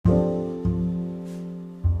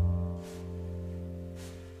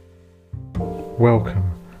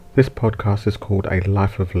Welcome. This podcast is called A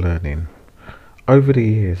Life of Learning. Over the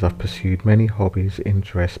years, I've pursued many hobbies,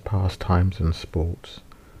 interests, pastimes and sports.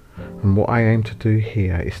 And what I aim to do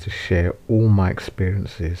here is to share all my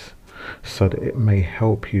experiences so that it may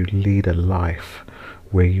help you lead a life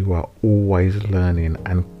where you are always learning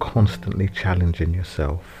and constantly challenging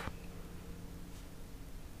yourself.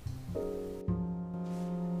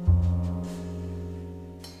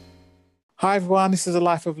 Hi everyone, this is a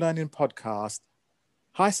Life of Learning podcast.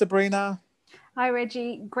 Hi Sabrina. Hi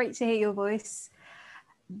Reggie, great to hear your voice.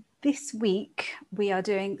 This week we are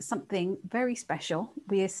doing something very special.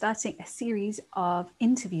 We are starting a series of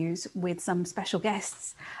interviews with some special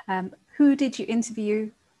guests. Who did you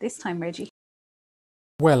interview this time, Reggie?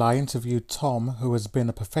 Well, I interviewed Tom, who has been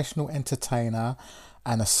a professional entertainer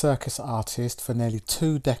and a circus artist for nearly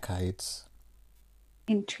 2 decades.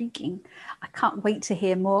 Intriguing. I can't wait to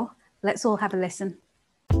hear more. Let's all have a listen.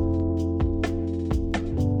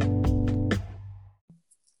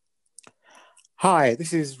 Hi,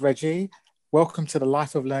 this is Reggie. Welcome to the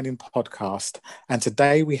Life of Learning podcast. And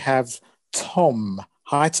today we have Tom.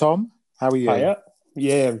 Hi, Tom. How are you? Hiya.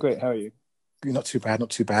 Yeah, I'm great. How are you? Not too bad, not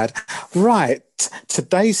too bad. Right.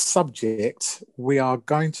 Today's subject, we are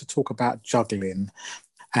going to talk about juggling.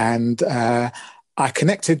 And I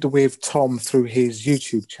connected with Tom through his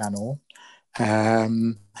YouTube channel.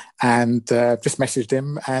 And just messaged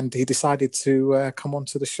him and he decided to come on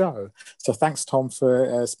to the show. So thanks, Tom,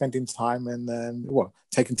 for spending time and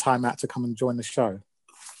taking time out to come and join the show.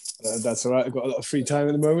 That's all right. I've got a lot of free time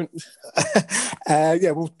at the moment.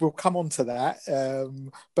 Yeah, we'll come on to that.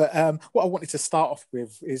 But what I wanted to start off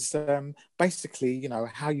with is basically, you know,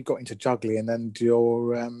 how you got into juggling and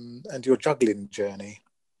your juggling journey.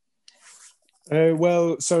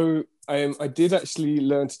 I did actually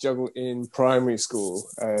learn to juggle in primary school.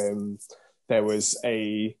 There was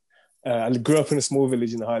I grew up in a small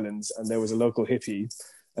village in the Highlands, and there was a local hippie,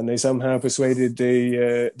 and they somehow persuaded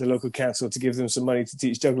the local council to give them some money to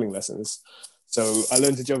teach juggling lessons. So I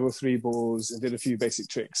learned to juggle 3 balls and did a few basic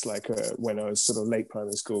tricks when I was sort of late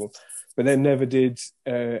primary school, but then never did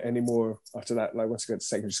any more after that. Like once I got to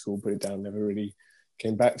secondary school, put it down, never really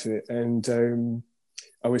came back to it. And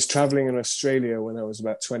I was traveling in Australia when I was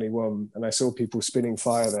about 21, and I saw people spinning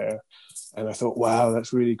fire there. And I thought, wow,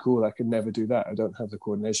 that's really cool. I could never do that. I don't have the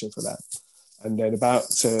coordination for that. And then about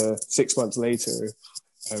 6 months later,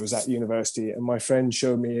 I was at university, and my friend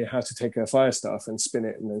showed me how to take a fire staff and spin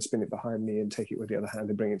it, and then spin it behind me and take it with the other hand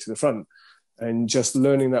and bring it to the front. And just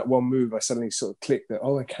learning that one move, I suddenly sort of clicked that,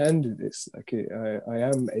 oh, I can do this. I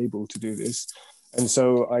am able to do this. And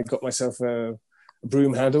so I got myself a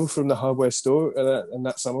broom handle from the hardware store, and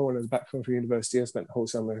that summer when I was back home from university, I spent the whole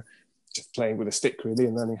summer just playing with a stick really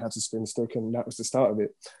and learning how to spin stick, and that was the start of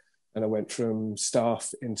it. And I went from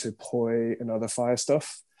staff into poi and other fire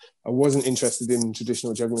stuff. I wasn't interested in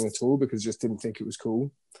traditional juggling at all because I just didn't think it was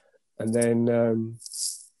cool. And then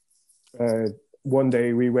one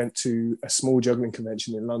day we went to a small juggling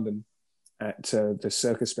convention in London at the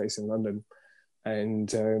circus space in London,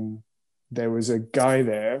 and there was a guy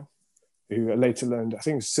there who I later learned, I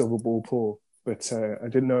think it was Silver Ball Paul, but I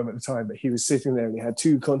didn't know him at the time, but he was sitting there and he had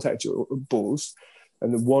 2 contact balls,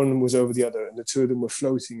 and the one was over the other, and the 2 of them were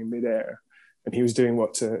floating in midair. And he was doing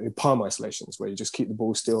palm isolations, where you just keep the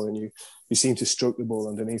ball still and you seem to stroke the ball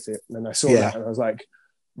underneath it. And I saw that and I was like,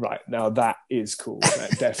 right, now that is cool.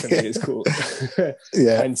 That definitely is cool.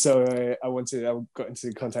 Yeah. And so I got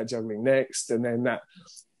into contact juggling next, and then that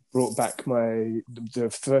brought back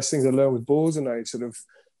the first things I learned with balls, and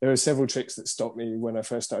there were several tricks that stopped me when I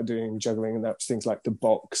first started doing juggling, and that was things like the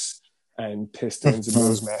box and pistons and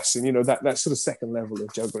rose mess, and that sort of second level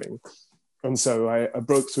of juggling. And so I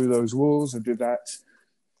broke through those walls. I did that,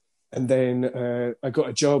 and then I got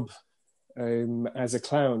a job as a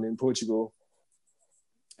clown in Portugal,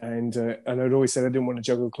 and I'd always said I didn't want to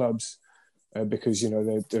juggle clubs because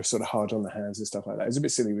they're sort of hard on the hands and stuff like that. It's a bit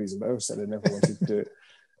silly reason, but I always said I never wanted to do it.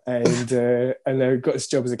 And I got this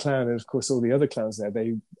job as a clown, and of course all the other clowns there,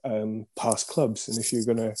 they pass clubs, and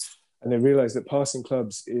they realized that passing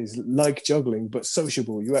clubs is like juggling but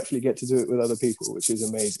sociable. You actually get to do it with other people, which is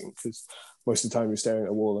amazing because most of the time you're staring at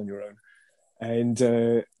a wall on your own.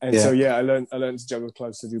 So I learned to juggle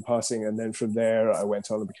clubs to do passing, and then from there I went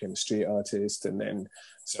on and became a street artist, and then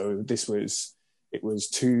it was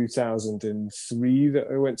 2003 that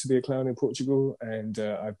I went to be a clown in Portugal, and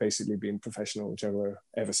I've basically been professional juggler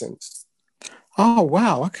ever since. Oh,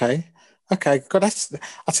 wow. Okay. Okay, God, I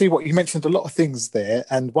tell you what, you mentioned a lot of things there,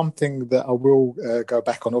 and one thing that I will go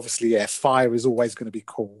back on, obviously, yeah, fire is always going to be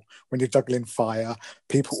cool. When you're juggling fire,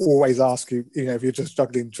 people always ask you, if you're just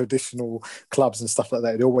juggling traditional clubs and stuff like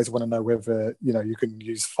that, they always want to know whether, you can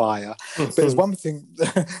use fire. But there's one thing,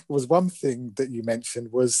 that you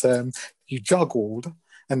mentioned was you juggled,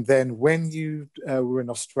 and then when you were in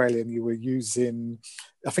Australia and you were using,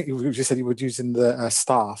 I think you just said you were using the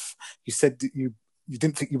staff, you said that you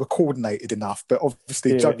didn't think you were coordinated enough, but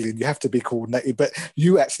obviously juggling, you have to be coordinated. But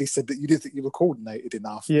you actually said that you didn't think you were coordinated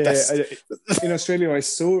enough. Yeah, in Australia, I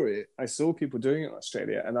saw it. I saw people doing it in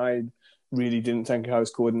Australia, and I really didn't think I was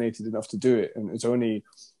coordinated enough to do it. And it was only,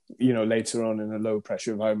 later on in a low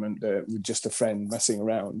pressure environment with just a friend messing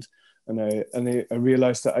around, and I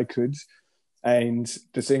realized that I could. And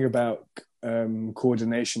the thing about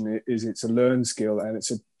coordination is it's a learned skill and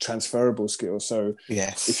it's a transferable skill. So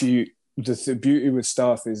yes, if you the beauty with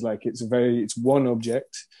staff is like it's one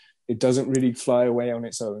object. It doesn't really fly away on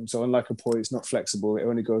its own. So unlike a poi, it's not flexible. It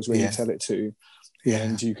only goes where you tell it to. Yeah.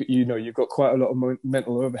 And you've got quite a lot of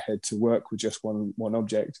mental overhead to work with just one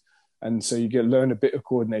object. And so you learn a bit of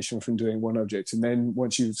coordination from doing one object. And then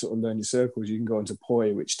once you sort of learn your circles, you can go into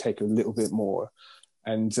poi, which take a little bit more.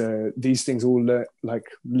 And these things all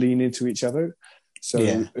lean into each other. So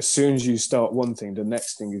as soon as you start one thing, the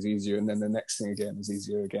next thing is easier, and then the next thing again is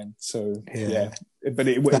easier again. So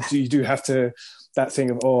but you do have to, that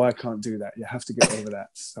thing of I can't do that. You have to get over that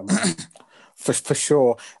somehow. For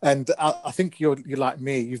sure. And I think you're like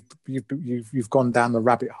me. You've gone down the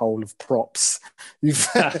rabbit hole of props. You've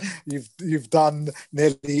done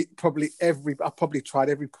nearly I've probably tried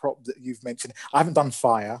every prop that you've mentioned. I haven't done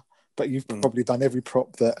fire, but you've probably done every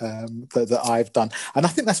prop that I've done. And I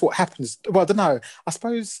think that's what happens. Well, I don't know. I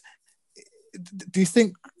suppose, do you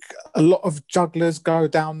think a lot of jugglers go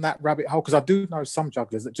down that rabbit hole? Because I do know some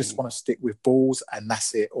jugglers that just want to stick with balls and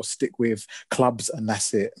that's it, or stick with clubs and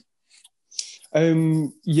that's it. I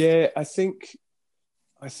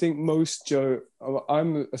think most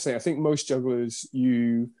jugglers,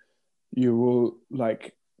 you will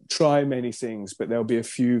try many things, but there'll be a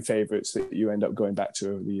few favorites that you end up going back to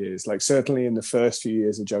over the years. Like certainly in the first few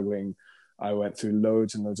years of juggling, I went through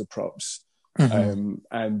loads and loads of props.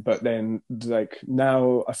 But then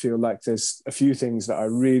now I feel like there's a few things that I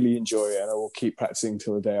really enjoy and I will keep practicing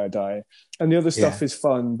till the day I die. And the other stuff is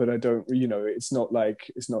fun, but I don't, it's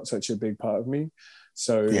not such a big part of me.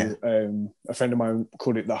 So a friend of mine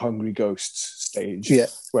called it the hungry ghosts stage,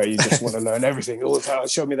 where you just want to learn everything all the time.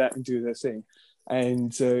 Show me that and do the thing.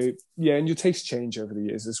 And and your tastes change over the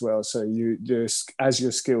years as well. So as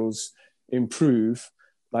your skills improve,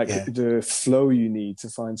 the flow you need to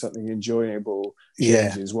find something enjoyable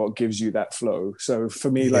changes what gives you that flow. So for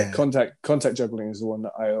me, contact juggling is the one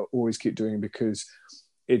that I always keep doing, because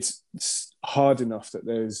it's hard enough that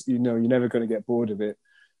there's you're never going to get bored of it.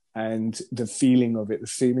 And the feeling of it, the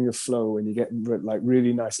feeling of flow when you get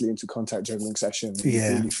really nicely into contact juggling session,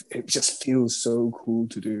 it just feels so cool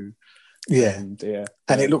to do. And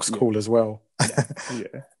it looks cool as well.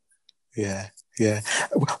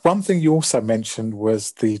 One thing you also mentioned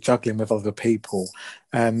was the juggling with other people,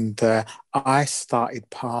 and I started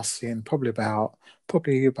passing probably about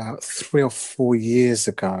 3 or 4 years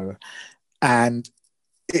ago, and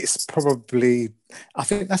I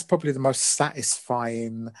think that's probably the most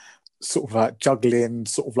satisfying sort of juggling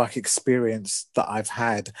sort of experience that I've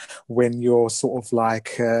had, when you're sort of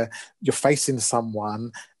you're facing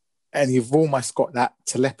someone and you've almost got that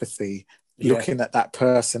telepathy looking at that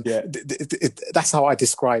person. That's how I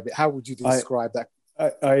describe it. How would you describe that?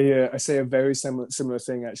 I say a very similar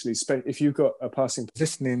thing, actually. If you've got a passing...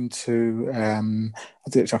 Listening to, I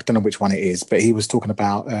don't know which one it is, but he was talking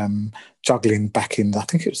about juggling back in, I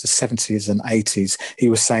think it was the 70s and 80s. He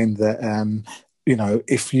was saying that,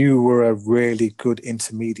 if you were a really good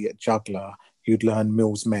intermediate juggler, you'd learn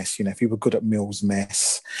Mills Mess. If you were good at Mills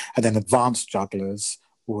Mess, and then advanced jugglers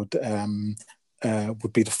would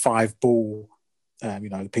be the 5-ball.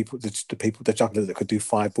 The jugglers that could do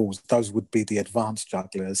 5 balls, those would be the advanced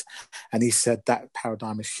jugglers. And he said that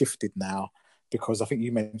paradigm has shifted now, because I think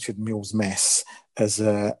you mentioned Mills Mess as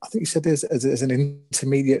I think you said as an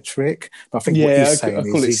intermediate trick. But I think what he's saying I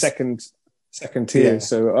call it second tier.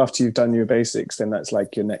 So after you've done your basics, then that's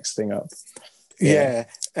your next thing up.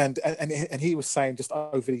 And he was saying just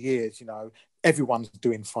over the years, everyone's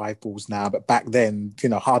doing 5 balls now, but back then,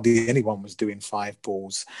 hardly anyone was doing 5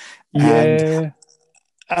 balls. And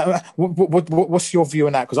what's your view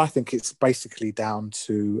on that? Because I think it's basically down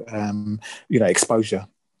to exposure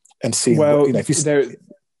and seeing. Well, there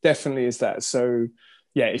definitely is that. So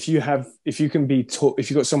yeah, if you can be taught, if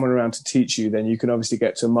you've got someone around to teach you, then you can obviously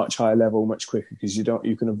get to a much higher level much quicker, because you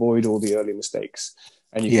can avoid all the early mistakes,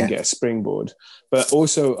 and you can get a springboard. But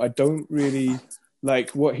also, I don't really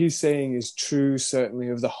like what he's saying is true, certainly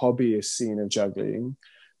of the hobbyist scene of juggling.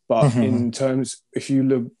 But in terms, if you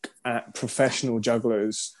look at professional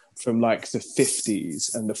jugglers from like the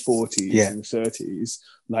 50s and the 40s and the 30s,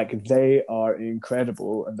 like they are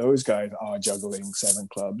incredible, and those guys are juggling 7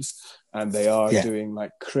 clubs, and they are doing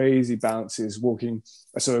like crazy bounces, walking.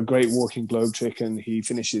 I saw a great walking globe trick, and he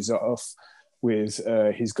finishes it off with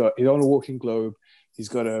he's on a walking globe. He's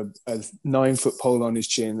got a 9-foot pole on his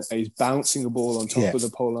chin, and he's bouncing a ball on top of the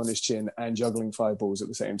pole on his chin and juggling 5 balls at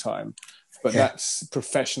the same time. But that's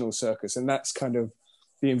professional circus, and that's kind of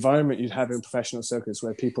the environment you'd have in professional circus,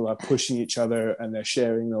 where people are pushing each other and they're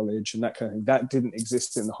sharing knowledge and that kind of thing. That didn't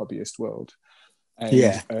exist in the hobbyist world.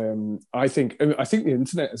 And I think the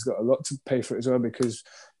internet has got a lot to pay for it as well, because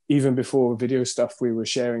even before video stuff, we were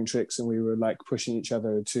sharing tricks and we were like pushing each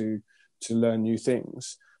other to learn new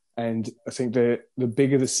things. And I think the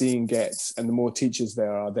bigger the scene gets and the more teachers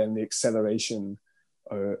there are, then the acceleration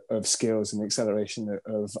of skills and the acceleration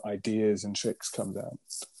of ideas and tricks comes out.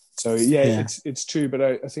 So it's true. But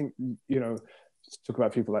I think, talk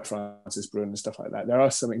about people like Francis Brun and stuff like that. There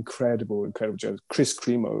are some incredible jokes. Chris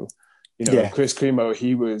Cremo, Chris Cremo,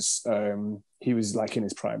 he was like in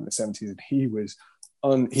his prime in the 70s,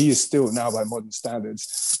 and he is still now by modern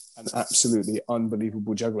standards an absolutely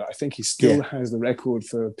unbelievable juggler. I think he still has the record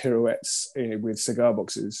for pirouettes with cigar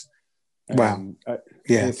boxes. Wow.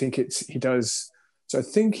 I think he does. So I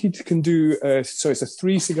think he can do. So it's a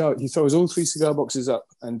 3 cigar. He throws all 3 cigar boxes up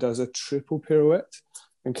and does a triple pirouette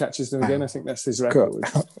and catches them again. I think that's his record.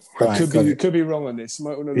 Could be wrong on this. You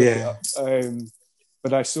might want to look it up.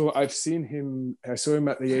 But I saw him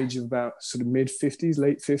at the age of about sort of mid-50s,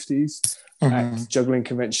 late 50s at juggling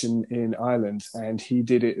convention in Ireland, and he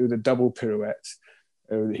did it with a double pirouette.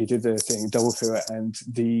 He did the thing double pirouette, and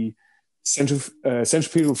the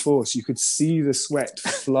centripetal force, you could see the sweat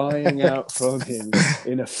flying out from him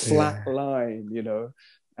in a flat line,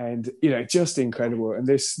 and just incredible. And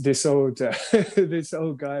this old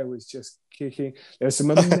guy was just kicking. There's some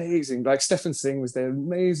amazing, like Stefan Singh was there,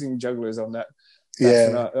 amazing jugglers on that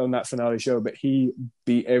finale show, but he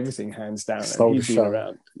beat everything hands down, and he'd been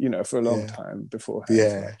around for a long time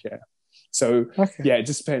beforehand. So it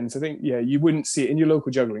just depends. I think you wouldn't see it in your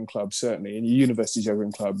local juggling club, certainly in your university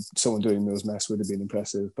juggling club. Someone doing Mills Mess would have been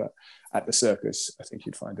impressive, but at the circus, I think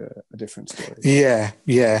you'd find a different story.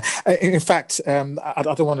 In fact, I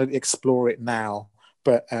don't want to explore it now,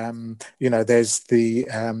 but there's the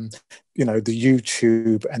the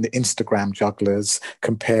YouTube and the Instagram jugglers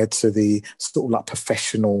compared to the sort of like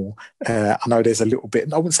professional. I know there's a little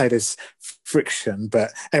bit. I wouldn't say there's friction,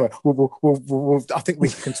 but anyway, we'll I think we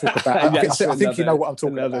can talk about. I think you know what I'm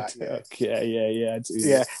talking about.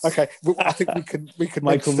 Yeah. Okay. Well, I think we can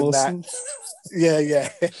Michael Mawson.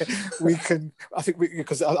 We can. I think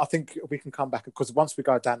because I think we can come back, because once we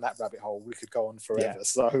go down that rabbit hole, we could go on forever.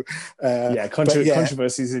 So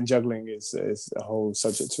controversies in juggling is a whole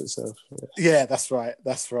subject to itself. Yeah, that's right.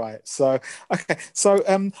 So okay, so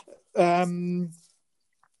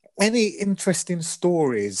any interesting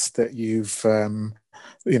stories that you've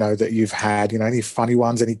that you've had, any funny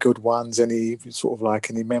ones, any good ones, any sort of like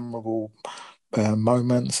any memorable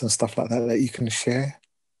moments and stuff like that you can share?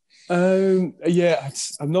 I'm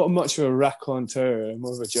not much of a raconteur. I'm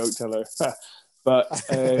more of a joke teller. But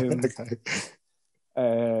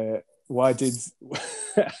why did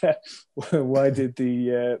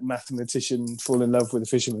the mathematician fall in love with a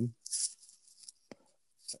fisherman?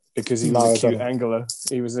 Because he was a cute angler.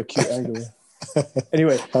 He was a cute angler.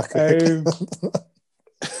 Anyway.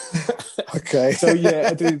 Okay. So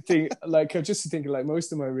I did think, like, I'm just thinking, like,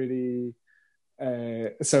 most of them are really.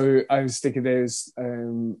 So I was thinking, there's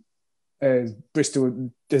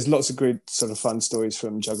Bristol. There's lots of great sort of fun stories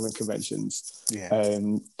from juggling conventions.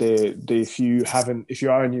 If you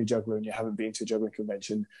are a new juggler and you haven't been to a juggling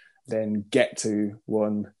convention, then get to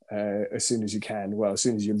one as soon as you can. Well, as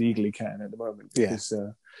soon as you legally can at the moment, because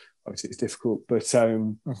obviously it's difficult. But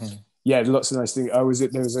lots of nice things. There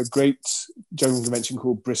was a great juggling convention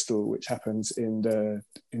called Bristol, which happens in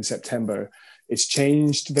September. It's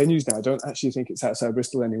changed venues now. I don't actually think it's outside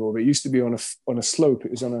Bristol anymore, but it used to be on a slope.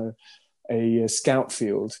 It was on a scout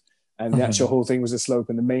field, and the actual whole thing was a slope,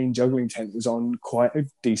 and the main juggling tent was on quite a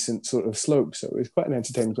decent sort of slope, so it was quite an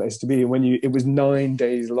entertaining place to be. And it was 9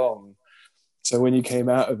 days long, so when you came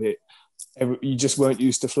out of it, you just weren't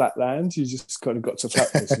used to flat land. You just kind of got to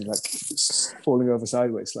flat place and like falling over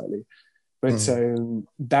sideways slightly. But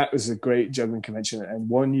that was a great juggling convention. And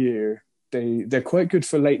one year they're quite good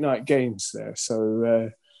for late night games there.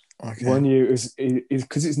 So Okay. one year is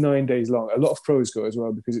because it's 9 days long. A lot of pros go as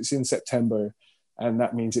well because it's in September, and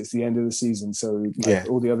that means it's the end of the season. So like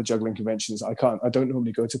all the other juggling conventions, I don't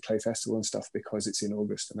normally go to Play Festival and stuff because it's in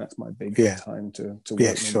August, and that's my big time to work.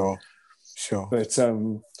 Yeah, sure.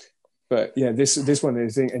 But yeah, this one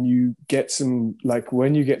is the thing, and you get some, like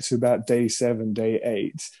when you get to about day 7, day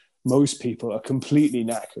 8, most people are completely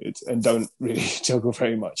knackered and don't really juggle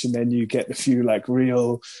very much, and then you get a few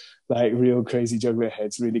real crazy juggler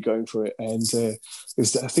heads really going for it. And I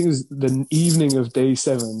think it was the evening of day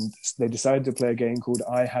 7, they decided to play a game called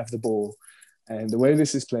I Have the Ball. And the way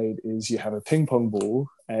this is played is you have a ping pong ball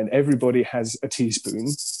and everybody has a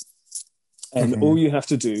teaspoon, and all you have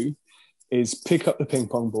to do is pick up the ping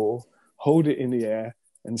pong ball, hold it in the air,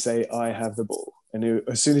 and say, I have the ball. And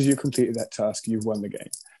as soon as you completed that task, you've won the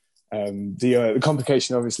game. The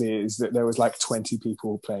complication, obviously, is that there was 20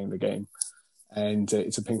 people playing the game, and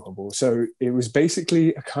it's a ping pong ball. So it was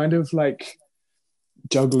basically a kind of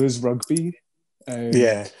juggler's rugby. And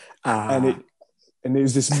it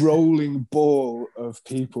was this rolling ball of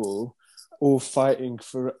people all fighting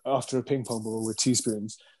after a ping pong ball with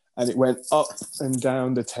teaspoons. And it went up and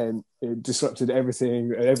down the tent. It disrupted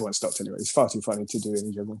everything. Everyone stopped anyway. It's far too funny to do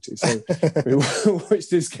any juggling to. So we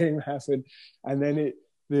watched this game happen. And then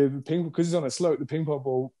because it's on a slope, the ping pong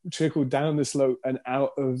ball trickled down the slope and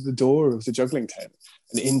out of the door of the juggling tent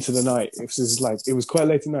and into the night. It was quite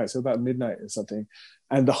late at night, so about midnight or something.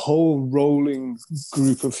 And the whole rolling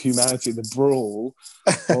group of humanity, the brawl,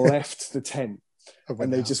 left the tent.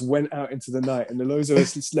 And they just went out into the night, and the loads of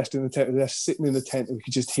us left in the tent, left sitting in the tent, and we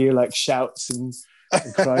could just hear shouts and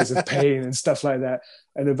cries of pain and stuff like that.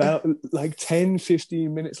 And about 10,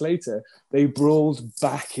 15 minutes later, they brawled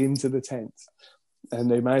back into the tent, and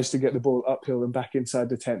they managed to get the ball uphill and back inside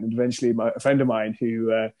the tent. And eventually a friend of mine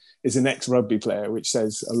who is an ex-rugby player, which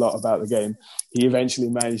says a lot about the game, he eventually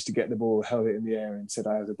managed to get the ball, held it in the air and said,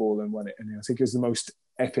 I have the ball, and won it. And I think it was the most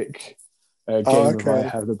epic game of I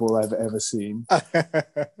Have the Ball I've ever seen.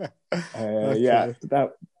 Yeah,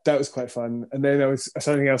 that was quite fun. And then there was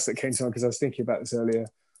something else that came to mind because I was thinking about this earlier,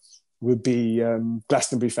 would be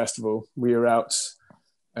Glastonbury Festival. We were out,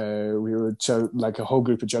 a whole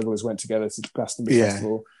group of jugglers went together to Glastonbury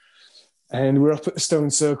Festival, and we're up at the stone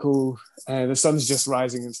circle, and the sun's just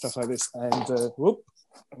rising and stuff like this, and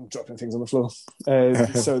I'm dropping things on the floor.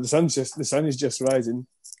 So the sun is just rising,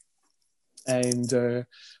 and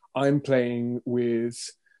I'm playing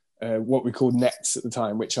with what we called nets at the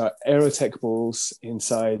time, which are Aerotech balls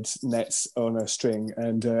inside nets on a string.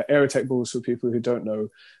 And Aerotech balls, for people who don't know,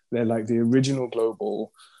 they're like the original glow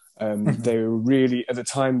ball. They were really, at the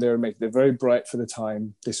time, they're very bright for the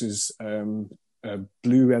time. This was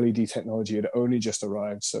blue LED technology had only just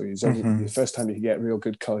arrived, so it was only the first time you could get real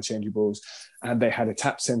good color changing balls. And they had a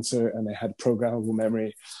tap sensor, and they had programmable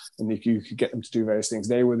memory, and you could get them to do various things.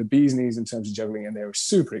 They were the bee's knees in terms of juggling, and they were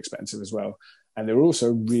super expensive as well. And they were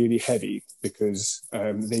also really heavy because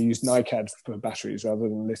they used NiCad for batteries rather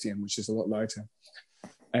than lithium, which is a lot lighter.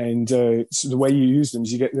 And so the way you use them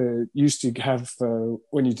is used to have,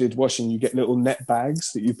 when you did washing, you get little net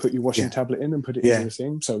bags that you put your washing tablet in and put it into the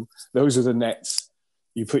thing. So those are the nets.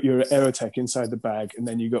 You put your Aerotech inside the bag, and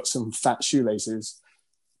then you got some fat shoelaces.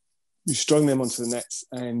 You strung them onto the nets,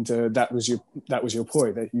 and that was your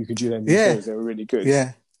poi that you could then use those. They were really good.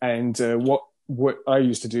 Yeah. And what I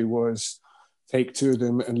used to do was take two of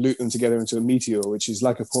them and loop them together into a meteor, which is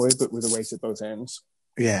like a poi but with a weight at both ends.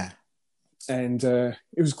 Yeah. And it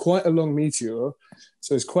was quite a long meteor,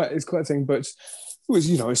 so it's quite a thing. But it was,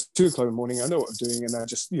 it's 2:00 in the morning. I know what I'm doing, and I'm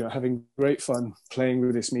just, having great fun playing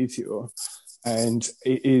with this meteor. And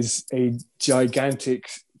it is a gigantic,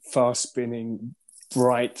 fast spinning,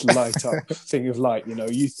 bright light up thing of light.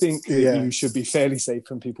 You think that you should be fairly safe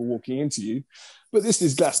from people walking into you, but this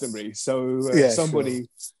is Glastonbury, so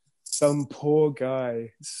some poor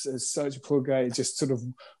guy, such a poor guy, just sort of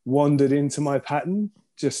wandered into my pattern.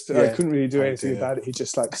 I couldn't really do anything about it. He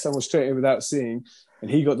just stumbled straight in without seeing,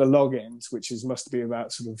 and he got the log end, which must be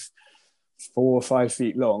about sort of 4 or 5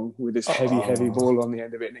 feet long, with this heavy ball on the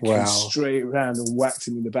end of it, and it came straight around and whacked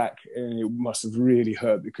him in the back, and it must have really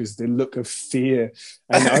hurt because the look of fear.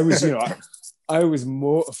 And I was, I was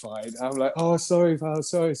mortified. I'm like, oh, sorry, pal,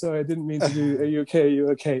 sorry, I didn't mean to do. Are you okay? Are you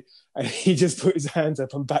okay? And he just put his hands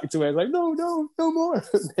up and backed away, like, no more,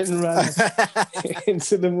 and then ran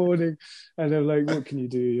into the morning. And I'm like, what can you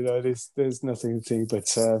do? There's nothing to think. But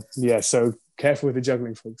so careful with the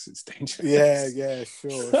juggling, folks. It's dangerous. Yeah,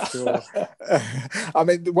 sure. I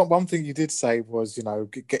mean, one thing you did say was,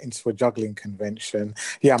 get into a juggling convention.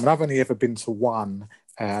 Yeah, I mean, I've only ever been to one.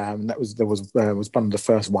 That was one of the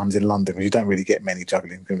first ones in London, because you don't really get many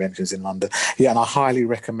juggling conventions in London. Yeah, and I highly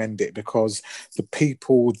recommend it because the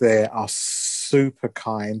people there are super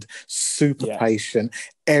kind, super patient.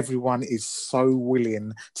 Everyone is so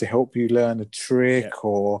willing to help you learn a trick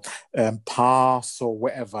or pass or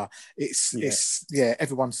whatever. It's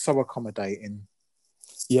everyone's so accommodating.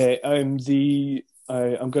 Yeah, I'm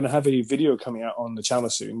going to have a video coming out on the channel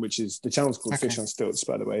soon, which is the channel's called Fish on Stilts,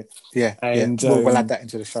 by the way. Yeah, and we'll add that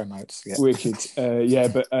into the show notes. Yeah, wicked.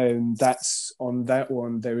 But that's on that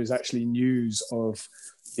one. There is actually news of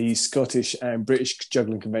the Scottish and British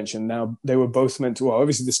juggling convention. Now, they were both meant to. Well,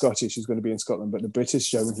 obviously the Scottish is going to be in Scotland, but the British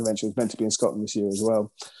juggling convention is meant to be in Scotland this year as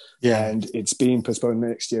well. Yeah, and it's being postponed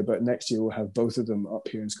next year, but next year we'll have both of them up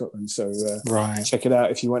here in Scotland. So check it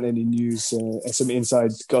out if you want any news, some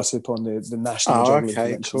inside gossip on the national juggling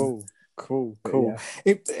convention. Cool.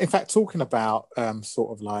 Yeah. In fact, talking about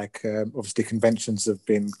sort of like obviously conventions have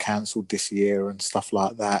been cancelled this year and stuff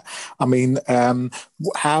like that. I mean,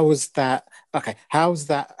 how has that? Okay, how's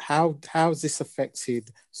this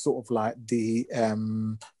affected sort of like the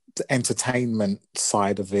entertainment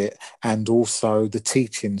side of it and also the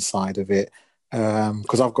teaching side of it?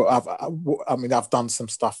 Because I've done some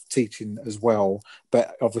stuff teaching as well,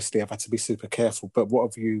 but obviously I've had to be super careful. But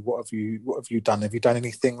what have you done? Have you done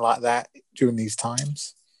anything like that during these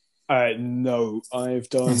times? No, I've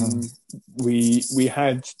done. We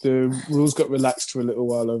had the rules got relaxed for a little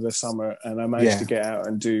while over the summer, and I managed to get out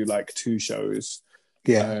and do like 2 shows.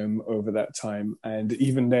 Over that time, and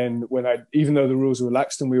even then, even though the rules were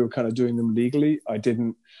relaxed and we were kind of doing them legally, I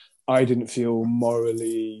didn't feel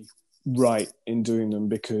morally right in doing them,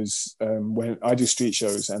 because when I do street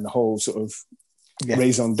shows, and the whole sort of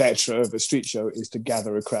raison d'etre of a street show is to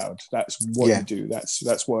gather a crowd. That's what you do. That's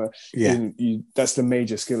what that's the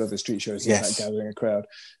major skill of a street show, is like gathering a crowd.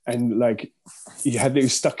 And like you're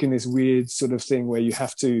stuck in this weird sort of thing where you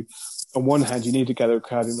have to, on one hand, you need to gather a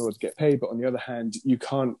crowd in order to get paid, but on the other hand, you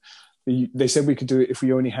can't. They said we could do it if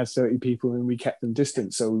we only had 30 people and we kept them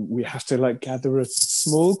distant. So we have to like gather a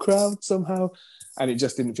small crowd somehow. And it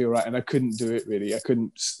just didn't feel right. And I couldn't do it really. I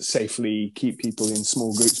couldn't safely keep people in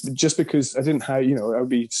small groups, but just because I didn't have, I would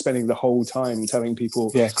be spending the whole time telling people,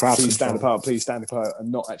 please stand apart,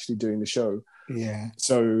 and not actually doing the show. Yeah.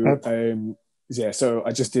 So, so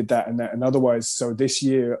I just did that and that. And otherwise, so this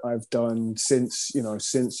year I've done since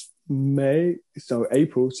May, so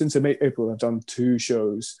April, I've done 2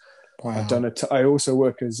 shows. Wow. I've done I also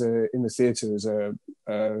work in the theatre as a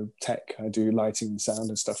tech. I do lighting and sound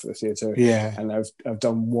and stuff for the theatre. Yeah, and I've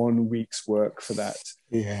done 1 week's work for that.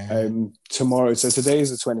 Yeah. Tomorrow, so today is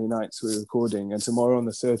the 29th. We're recording, and tomorrow on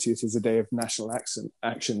the 30th is a day of national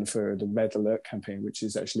action for the Red Alert campaign, which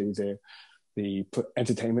is actually the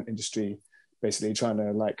entertainment industry basically trying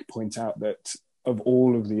to like point out that of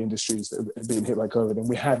all of the industries that have been hit by COVID, and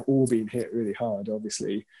we have all been hit really hard,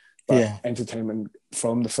 obviously. But entertainment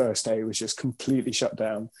from the first day was just completely shut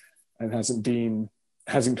down and hasn't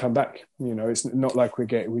come back. It's not like we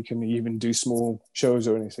can even do small shows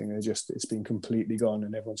or anything. It's been completely gone,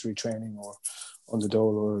 and everyone's retraining or on the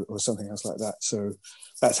dole or something else like that. So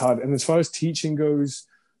that's hard. And as far as teaching goes,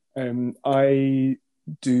 I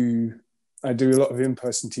do a lot of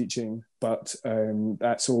in-person teaching, but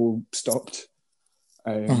that's all stopped.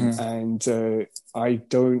 And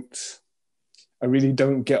I really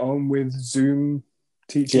don't get on with Zoom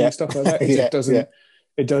teaching and stuff like that.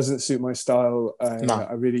 It doesn't suit my style.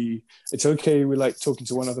 It's okay with like talking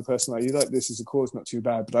to one other person. Like, you like this as a course, not too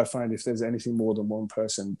bad. But I find if there's anything more than one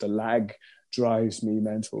person, the lag drives me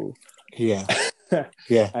mental. Yeah.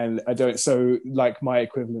 And I don't. So like my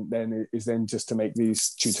equivalent then is then just to make these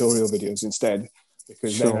tutorial videos instead.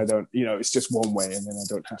 Because then I don't, it's just one way, and then I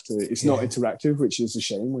don't have to. It's not interactive, which is a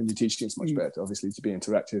shame. When you're teaching, it's much better, obviously, to be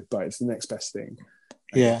interactive. But it's the next best thing.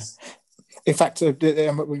 In fact,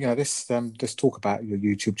 let's talk about your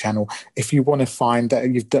YouTube channel. If you want to find that,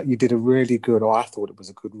 you did a really good, or I thought it was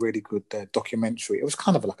a really good documentary. It was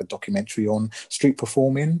kind of like a documentary on street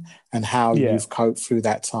performing and how you've coped through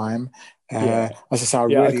that time. As I say, I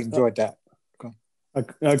really enjoyed that.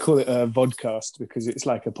 I call it a vodcast because it's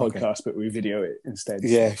like a podcast, but we video it instead.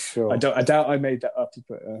 Yeah, sure. I doubt I made that up,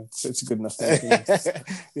 but it's a good enough thing. I've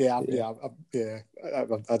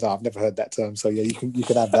never heard that term, so yeah, you can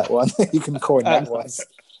have that one. You can coin that one.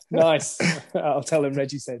 Nice. I'll tell him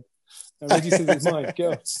Reggie said. Reggie says it's mine.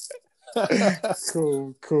 Go.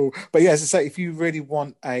 Cool. But yeah, as I say, if you really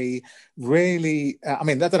want a really, I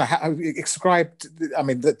mean, I don't know how describe. I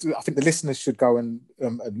mean, I think the listeners should go and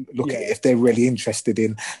look at it if they're really interested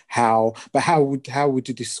in how. But how would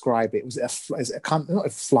you describe it? Was it is it a kind, not a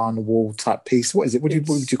fly on the wall type piece? What is it? What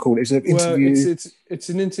would you call it? Is it an interview? It's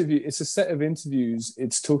an interview. It's a set of interviews.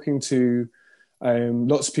 It's talking to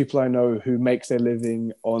lots of people I know who make their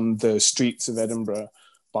living on the streets of Edinburgh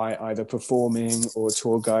by either performing or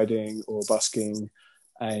tour guiding or busking.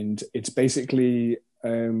 And it's basically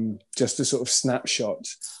just a sort of snapshot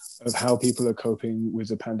of how people are coping with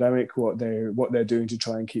the pandemic, what they're doing to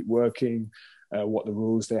try and keep working, what the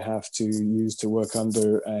rules they have to use to work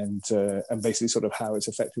under, and basically sort of how it's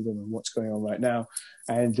affected them and what's going on right now.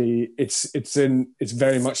 And it's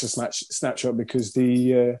very much a snapshot because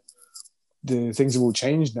the things have all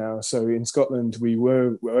changed now. So in Scotland, we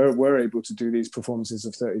were able to do these performances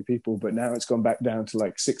of 30 people, but now it's gone back down to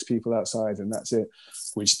like 6 people outside, and that's it,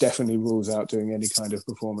 which definitely rules out doing any kind of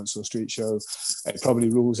performance or street show. It probably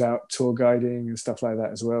rules out tour guiding and stuff like that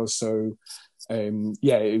as well. So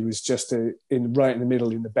it was just right in the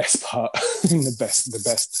middle, in the best part, in the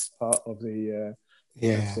best part of the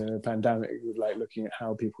pandemic, like looking at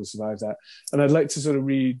how people survive that. And I'd like to sort of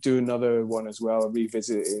redo another one as well,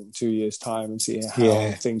 revisit it in 2 years' time and see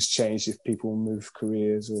how things change if people move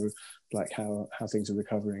careers, or like how things are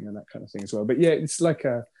recovering and that kind of thing as well. But yeah, it's like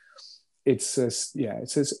it's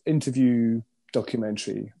an interview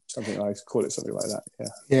documentary, something I call it, something like that.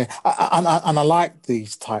 And I like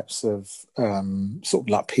these types of sort of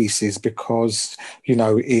like pieces because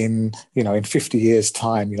in 50 years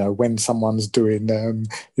time, when someone's doing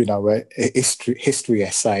a history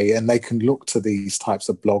essay, and they can look to these types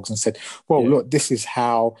of blogs and said, well, look, this is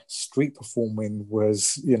how street performing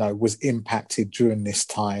was impacted during this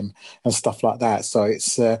time and stuff like that. So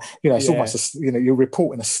it's it's almost you're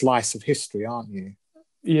reporting a slice of history, aren't you?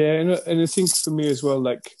 Yeah, and I think for me as well,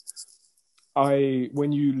 like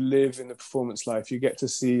when you live in the performance life, you get to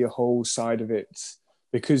see a whole side of it,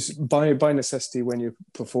 because by necessity, when you're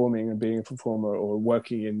performing and being a performer or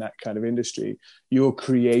working in that kind of industry, you're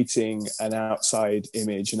creating an outside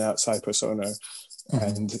image, an outside persona.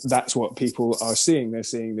 And that's what people are seeing. They're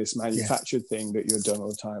seeing this manufactured thing that you're done all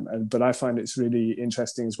the time. But I find it's really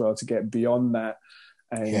interesting as well to get beyond that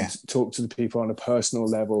and talk to the people on a personal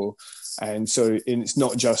level. And so it's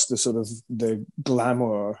not just the sort of the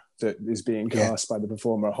glamour that is being cast by the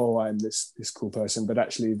performer, oh, I'm this cool person, but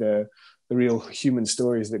actually the real human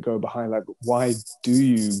stories that go behind, like, why do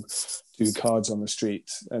you do cards on the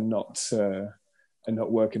street and not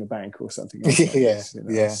work in a bank or something else like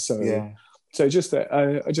this, So just that,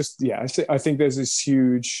 I think there's this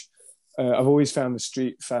huge, I've always found the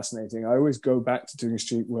street fascinating. I always go back to doing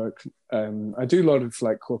street work. I do a lot of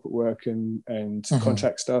like corporate work and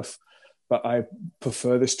contract stuff, but I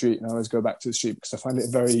prefer the street, and I always go back to the street because I find it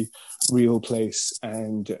a very real place.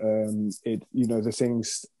 And the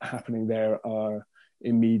things happening there are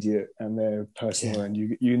immediate and they're personal, and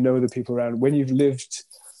you know the people around. When you've lived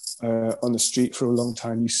on the street for a long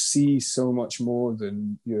time, you see so much more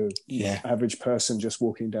than your average person just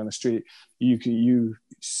walking down the street. You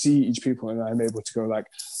see each people, and I'm able to go like,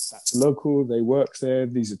 that's local, they work there,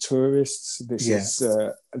 these are tourists, this is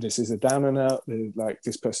a down and out, like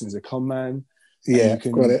this person is a con man.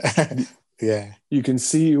 Got it. You can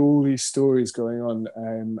see all these stories going on,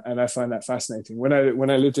 and I find that fascinating. When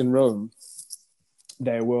I lived in Rome,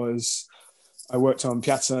 I worked on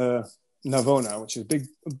Piazza Navona, which is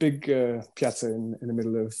a big piazza in the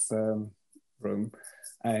middle of Rome,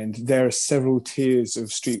 and there are several tiers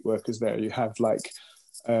of street workers there. You have like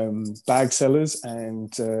bag sellers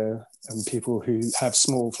and people who have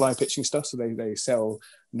small fly pitching stuff, so they sell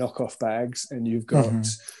knockoff bags, and you've got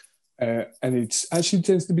and it actually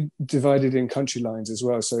tends to be divided in country lines as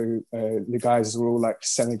well. So the guys were all like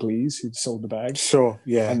Senegalese who sold the bags.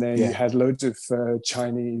 And then you had loads of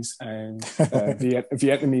Chinese and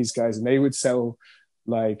Vietnamese guys, and they would sell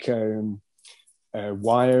like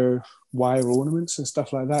wire ornaments and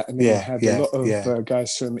stuff like that. And then you had a lot of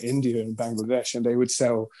guys from India and Bangladesh, and they would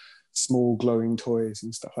sell small glowing toys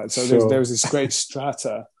and stuff like that. So there was this great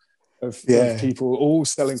strata of people all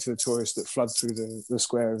selling to the tourists that flood through the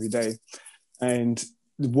square every day. And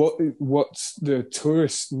what the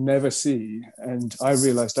tourists never see, and I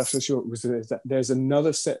realized after a short, was that there's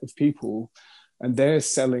another set of people, and they're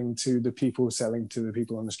selling to the people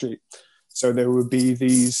on the street. So there would be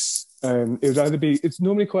these, it's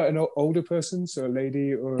normally quite an older person, so a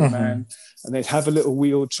lady or a man, and they'd have a little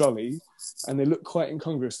wheeled trolley, and they look quite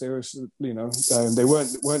incongruous. They were, they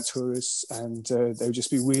weren't tourists, and they would just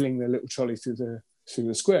be wheeling their little trolley through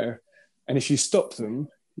the square. And if you stop them,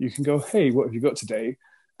 you can go, hey, what have you got today?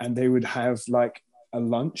 And they would have like a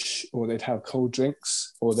lunch, or they'd have cold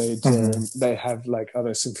drinks, or they have like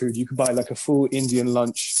some food. You could buy like a full Indian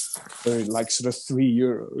lunch for like sort of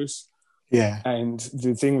 €3. Yeah. And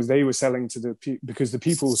the thing was, they were selling to because the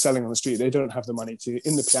people selling on the street, they don't have the money to,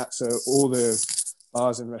 in the piazza, all the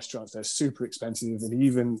bars and restaurants, they're super expensive. And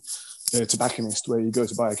even the tobacconist, where you go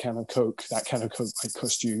to buy a can of Coke, that can of Coke might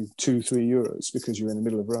cost you €2-3 because you're in the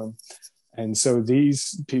middle of Rome. And so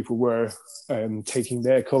these people were taking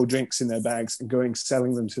their cold drinks in their bags and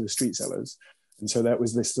selling them to the street sellers. And so that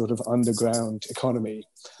was this sort of underground economy,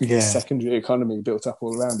 secondary economy built up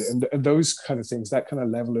all around it. And those kind of things, that kind of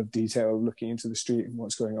level of detail, looking into the street and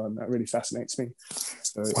what's going on, that really fascinates me.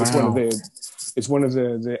 So it's one of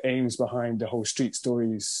the aims behind the whole Street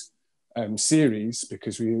Stories series,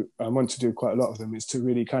 because I want to do quite a lot of them, is to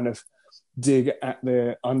really kind of dig at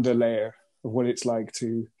the underlayer of what it's like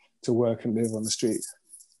to work and live on the street.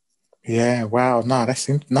 Yeah, wow. No,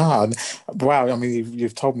 wow. I mean,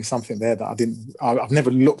 you've told me something there that I've never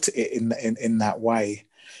looked at it in that way.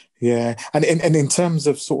 Yeah. And in terms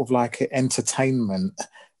of sort of like entertainment,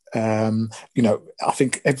 I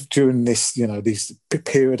think during this, this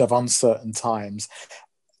period of uncertain times,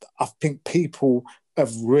 I think people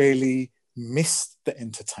have really missed the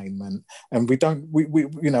entertainment, and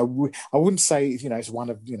I wouldn't say it's one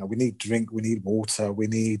of, we need drink, we need water, we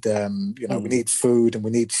need we need food, and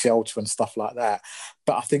we need shelter and stuff like that.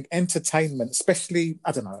 But I think entertainment, especially,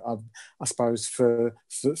 I don't know, I suppose for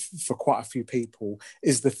quite a few people,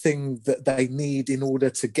 is the thing that they need in order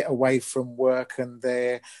to get away from work and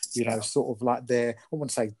their sort of like their, I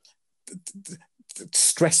wouldn't say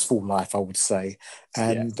stressful life, I would say.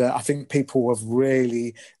 And I think people have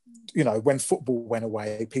really, when football went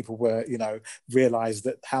away, people were, realised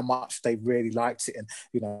that how much they really liked it. And,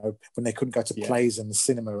 when they couldn't go to plays and the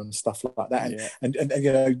cinema and stuff like that.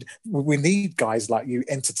 And we need guys like you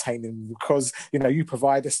entertaining, because, you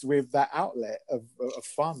provide us with that outlet of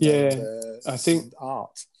fun I think, and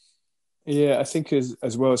art. Yeah, I think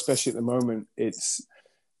as well, especially at the moment, it's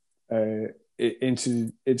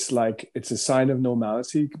it's a sign of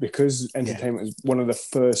normality, because entertainment was one of the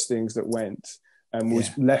first things that went and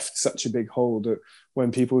was left such a big hole that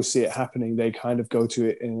when people see it happening, they kind of go to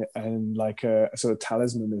it in like a sort of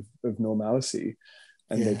talisman of normalcy,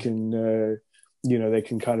 and they can they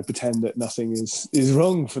can kind of pretend that nothing is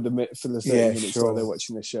wrong for the 30 minutes while they're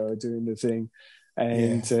watching the show or doing the thing.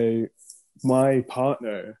 And my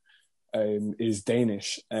partner is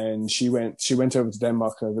Danish, and she went over to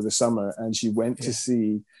Denmark over the summer, and she went to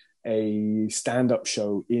see a stand-up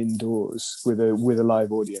show indoors with a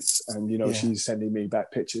live audience. And she's sending me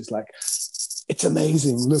back pictures like, it's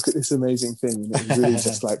amazing, look at this amazing thing. And it was really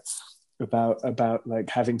just like about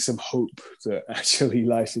like having some hope that actually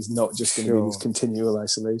life is not just going to be this continual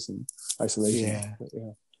isolation.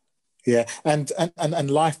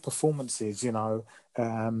 And live performances,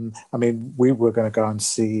 I mean, we were going to go and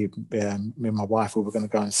see, me and my wife, we were going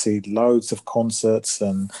to go and see loads of concerts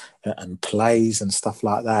and plays and stuff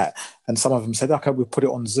like that. And some of them said, okay, we'll put it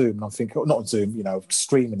on Zoom. And I'm thinking, not on Zoom,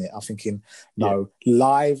 streaming it. I'm thinking, no,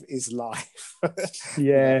 live is live.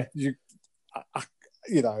 You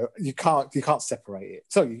can't separate it.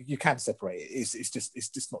 So you can separate it. It's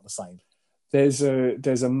just not the same. There's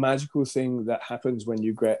a magical thing that happens when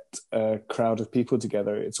you get a crowd of people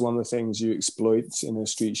together. It's one of the things you exploit in a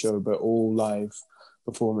street show, but all live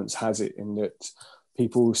performance has it, in that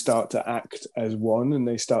people start to act as one, and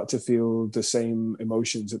they start to feel the same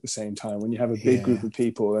emotions at the same time. When you have a big group of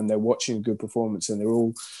people and they're watching a good performance, and they're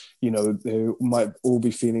all, they might all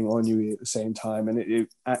be feeling on you at the same time, and it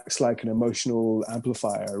acts like an emotional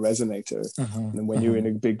amplifier, a resonator. And then when you're in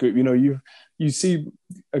a big group, you see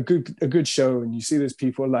a good show, and you see those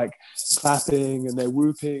people like clapping and they're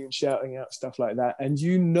whooping and shouting out stuff like that, and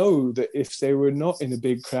that if they were not in a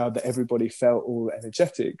big crowd that everybody felt all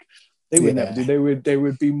energetic, they would never do. They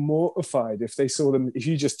would be mortified if they saw them. If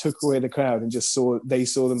you just took away the crowd and just saw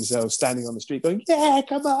themselves standing on the street going, "Yeah,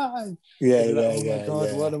 come on!" Oh my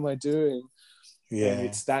God, what am I doing? Yeah, and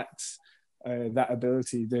it's that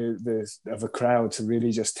ability of a crowd to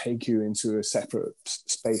really just take you into a separate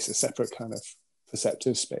space, a separate kind of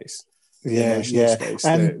perceptive space, emotional space.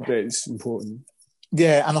 And it's important.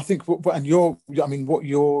 Yeah, and I think, what you're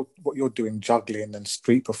doing, juggling and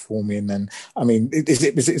street performing, and I mean, is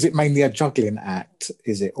it mainly a juggling act?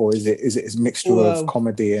 Is it, or is it a mixture of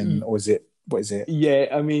comedy and, or is it, what is it? Yeah,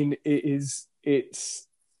 I mean, it's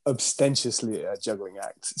ostentiously a juggling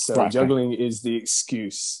act. So juggling is the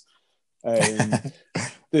excuse. The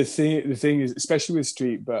thing is, especially with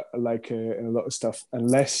street, but like in a lot of stuff,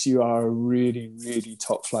 unless you are a really, really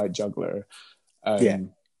top flight juggler,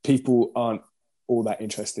 people aren't all that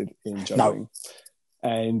interested in juggling.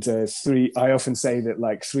 And I often say that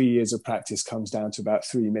like 3 years of practice comes down to about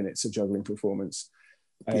 3 minutes of juggling performance.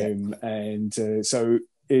 So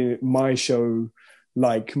in my show,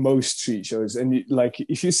 like most street shows, and like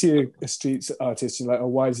if you see a street artist, you're like, oh,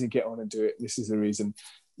 why does he get on and do it? This is the reason.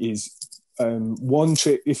 Is one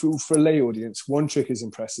trick, for a lay audience, one trick is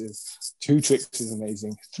impressive, 2 tricks is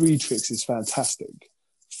amazing, 3 tricks is fantastic,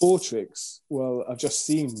 4 tricks, well, I've just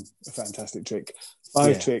seen a fantastic trick,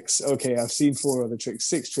 5 tricks, okay, I've seen 4 other tricks,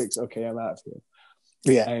 6 tricks, okay, I'm out of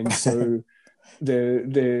here. And so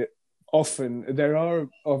often there are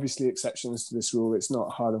obviously exceptions to this rule. It's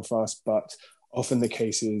not hard and fast, but often the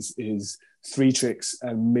case is 3 tricks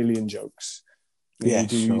and a million jokes.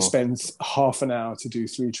 You spend half an hour to do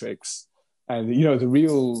 3 tricks, and you know the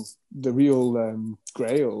real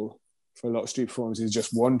grail for a lot of street performers is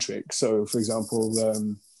just 1 trick. So, for example,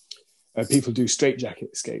 people do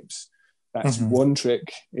straitjacket escapes. That's 1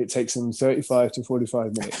 trick. It takes them 35 to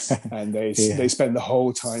 45 minutes, and they spend the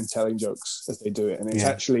whole time telling jokes as they do it. And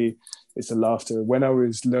it's a laughter. When I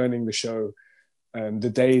was learning the show,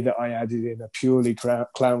 the day that I added in a purely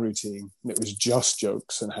clown routine that was just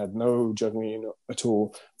jokes and had no juggling at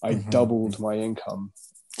all, I doubled my income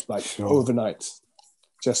overnight,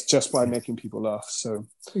 just by making people laugh. So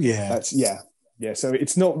so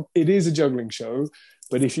it is a juggling show,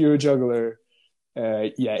 but if you're a juggler,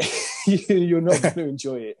 you're not going to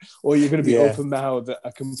enjoy it, or you're going to be open-mouthed that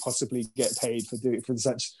I can possibly get paid for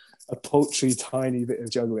such a paltry tiny bit of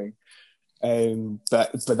juggling.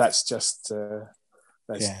 But that's just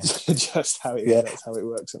just how that's how it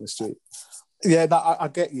works on the street. Yeah, no, I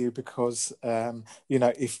get you, because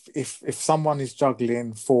if someone is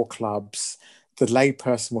juggling 4 clubs, the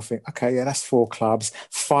layperson will think, okay, yeah, that's 4 clubs,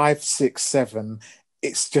 5, 6, 7.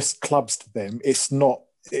 It's just clubs to them. It's not.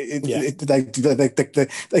 They put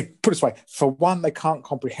it this way. For one, they can't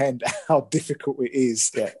comprehend how difficult it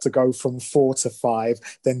is to go from 4 to 5,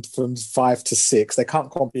 then from 5 to 6. They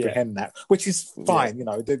can't comprehend that, which is fine.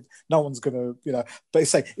 No one's gonna, But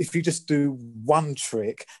say if you just do 1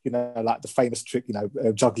 trick, like the famous trick,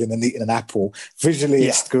 juggling and eating an apple. Visually,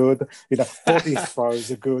 it's good. Body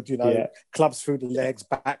throws are good. Clubs through the legs,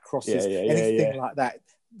 back crosses, anything like that.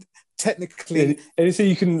 Technically, anything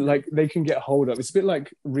you can they can get hold of. It's a bit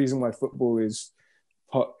like reason why football is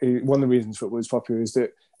one of the reasons football is popular is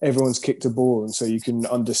that everyone's kicked a ball, and so you can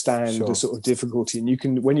understand the sort of difficulty, and you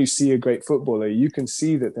can, when you see a great footballer, you can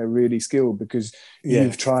see that they're really skilled because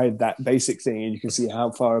you've tried that basic thing, and you can see how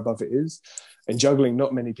far above it is. And juggling,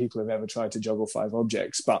 not many people have ever tried to juggle 5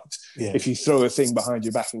 objects, but if you throw a thing behind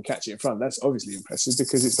your back and catch it in front, that's obviously impressive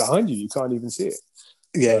because it's behind you, you can't even see it.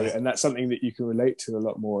 And that's something that you can relate to a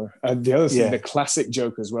lot more. And the other thing, the classic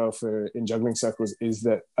joke as well in juggling circles is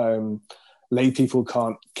that lay people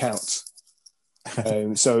can't count.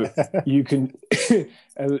 So you can,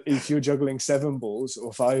 if you're juggling 7 balls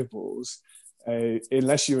or 5 balls,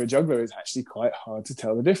 unless you're a juggler, it's actually quite hard to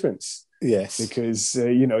tell the difference. Yes, because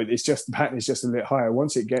it's just the pattern is just a little higher.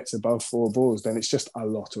 Once it gets above 4 balls, then it's just a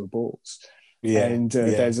lot of balls.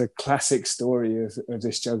 There's a classic story of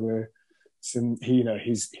this juggler. So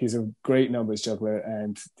he's a great numbers juggler,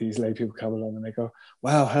 and these lay people come along and they go,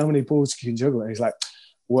 "Wow, how many balls can you juggle?" And he's like,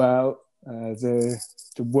 "Well, the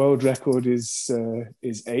world record is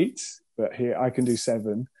 8, but here I can do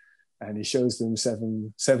 7." And he shows them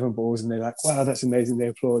seven balls, and they're like, "Wow, that's amazing!" They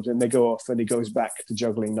applaud, and they go off, and he goes back to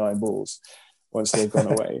juggling 9 balls once they've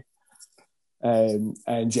gone away.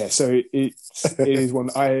 So it is one.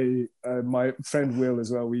 My friend Will as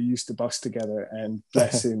well. We used to bus together, and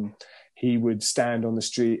bless him. He would stand on the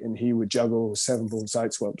street and he would juggle 7-ball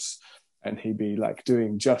side swaps, and he'd be like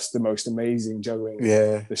doing just the most amazing juggling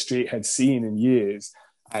the street had seen in years.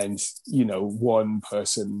 And one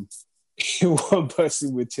person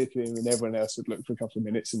would tip him, and everyone else would look for a couple of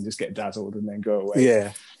minutes and just get dazzled and then go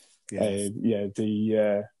away.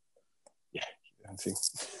 I think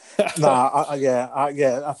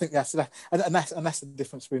that's that, and that's the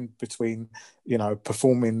difference between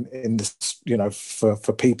performing in this,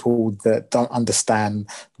 for people that don't understand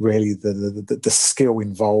really the skill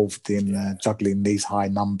involved in juggling these high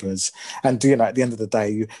numbers. And at the end of the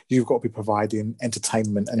day, you've got to be providing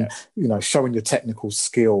entertainment and showing your technical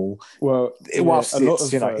skill. Well, whilst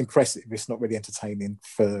it's impressive, it's not really entertaining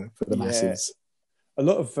for the masses. A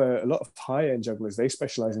lot of high-end jugglers, they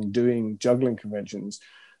specialize in doing juggling conventions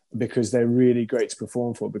because they're really great to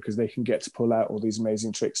perform for, because they can get to pull out all these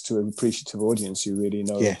amazing tricks to an appreciative audience who really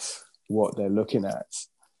know what they're looking at.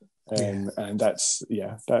 And that's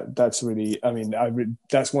really, I mean,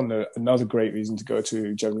 that's another great reason to go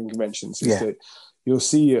to juggling conventions is that you'll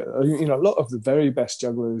see, a lot of the very best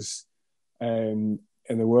jugglers in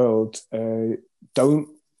the world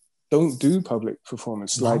don't do public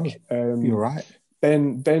performance. No, you're right.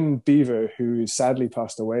 Ben Beaver, who sadly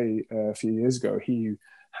passed away a few years ago, he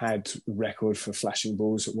had a record for flashing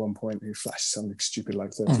balls at one point. He flashed something stupid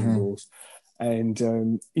like 13 balls. And,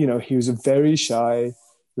 he was a very shy,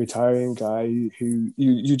 retiring guy who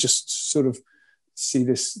you just sort of see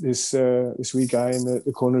this wee guy in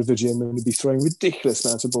the corner of the gym, and he'd be throwing ridiculous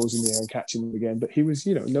amounts of balls in the air and catching them again. But he was,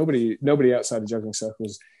 nobody outside the juggling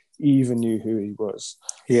circles even knew who he was.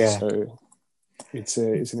 Yeah. So it's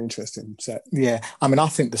an interesting set. Yeah, I mean, I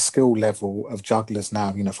think the skill level of jugglers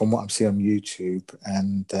now, from what I'm seeing on YouTube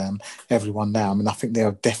and everyone now, I mean, I think there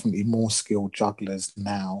are definitely more skilled jugglers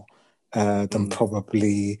now than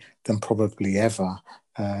probably ever.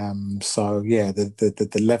 So yeah,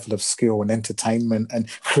 the level of skill and entertainment and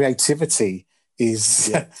creativity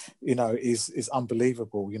is is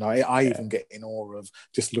unbelievable. I even get in awe of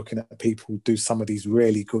just looking at people do some of these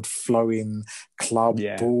really good flowing club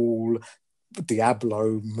ball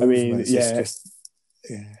Diablo movements.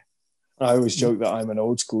 I always joke that I'm an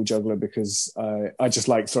old school juggler because I just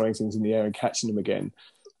like throwing things in the air and catching them again.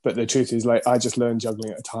 But the truth is, I just learned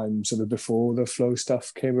juggling at a time sort of before the flow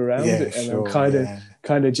stuff came around, I'm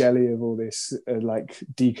kind of jelly of all this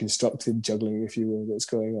deconstructed juggling, if you will, that's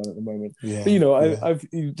going on at the moment. Yeah, but I've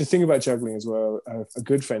the thing about juggling as well. A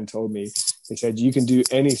good friend told me, he said, you can do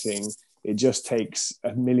anything; it just takes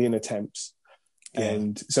 1,000,000 attempts. Yeah.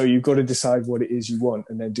 And so you've got to decide what it is you want,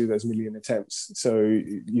 and then do those 1,000,000 attempts. So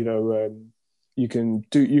you can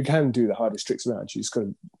do the hardest tricks around. You just got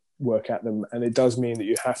to work at them, and it does mean that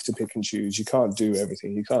you have to pick and choose. You can't do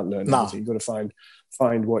everything. You can't learn everything. You've got to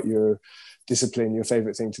find what your discipline, your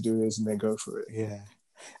favorite thing to do is, and then go for it. Yeah.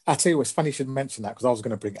 I tell you what, it's funny you should mention that, because I was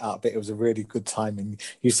going to bring it up, but it was a really good time. And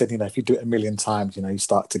you said, if you do it 1,000,000 times, you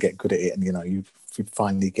start to get good at it, and you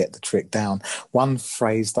finally get the trick down. One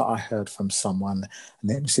phrase that I heard from someone,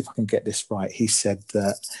 and let me see if I can get this right. He said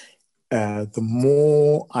that the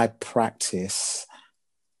more I practice,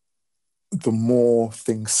 the more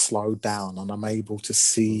things slow down, and I'm able to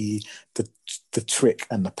see the trick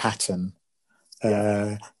and the pattern.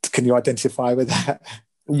 Can you identify with that?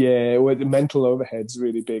 Yeah, well, the mental overhead's a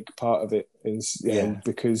really big part of it,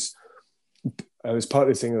 because it was part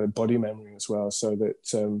of the thing of body memory as well, so that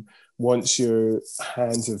once your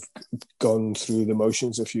hands have gone through the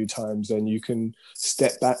motions a few times, then you can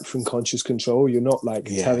step back from conscious control. You're not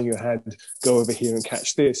telling your hand, go over here and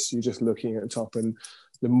catch this. You're just looking at the top, and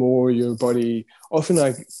the more your body, often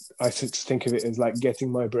I think of it as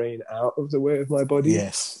getting my brain out of the way of my body.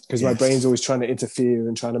 Yes. Because my brain's always trying to interfere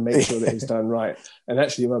and trying to make sure that it's done right. And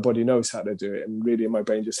actually my body knows how to do it. And really my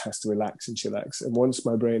brain just has to relax and chillax. And once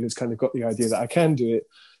my brain has kind of got the idea that I can do it,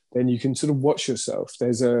 then you can sort of watch yourself.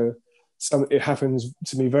 It happens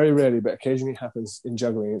to me very rarely, but occasionally happens in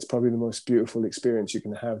juggling. It's probably the most beautiful experience you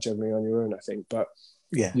can have juggling on your own, I think. But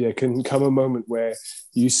it can come a moment where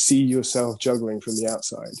you see yourself juggling from the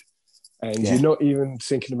outside, and you're not even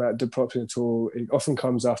thinking about the props at all. It often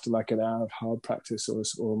comes after an hour of hard practice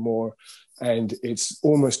or more, and it's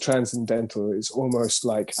almost transcendental. It's almost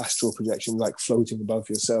like astral projection, like floating above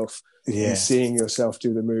yourself and seeing yourself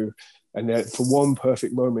do the move. And then for one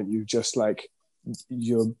perfect moment, you just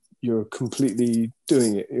you're completely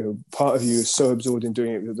doing it. Part of you is so absorbed in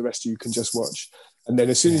doing it that the rest of you can just watch. And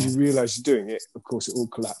then as soon as you realize you're doing it, of course, it all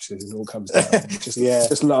collapses and all comes down. It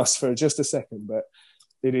just lasts for just a second. But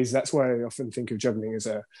that's why I often think of juggling as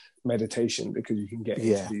a meditation, because you can get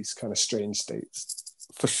into these kind of strange states.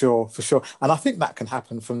 For sure. And I think that can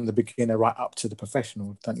happen from the beginner right up to the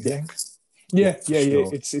professional, don't you think? Yeah.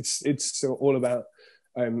 It's all about,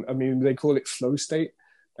 they call it flow state.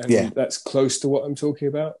 And that's close to what I'm talking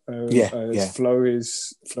about. Flow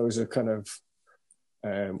is a kind of,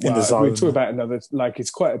 we talk about another, it's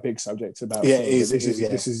quite a big subject about flow.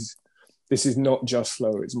 This is not just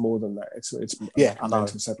flow, it's more than that. It's mental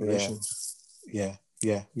separation.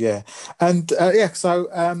 And so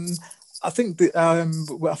I think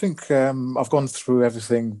I've gone through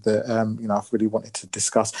everything that I've really wanted to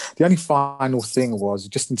discuss. The only final thing was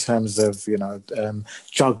just in terms of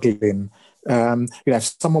juggling. If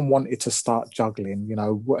someone wanted to start juggling,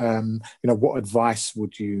 what advice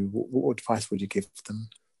would you give them?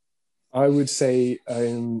 I would say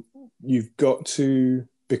you've got to,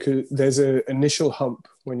 because there's an initial hump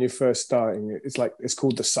when you're first starting. It's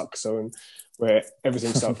called the suck zone, where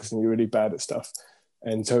everything sucks and you're really bad at stuff.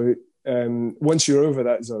 And so once you're over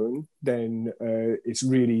that zone, then it's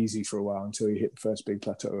really easy for a while until you hit the first big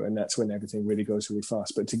plateau, and that's when everything really goes really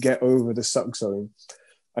fast. But to get over the suck zone,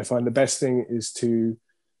 I find the best thing is to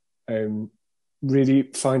really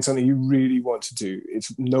find something you really want to do.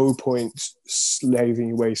 It's no point slaving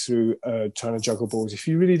your way through trying to juggle balls if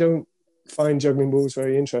you really don't find juggling balls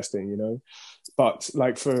very interesting, you know. But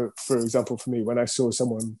like for example, for me, when I saw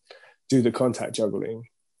someone do the contact juggling,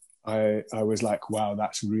 I was like, wow,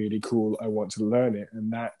 that's really cool. I want to learn it,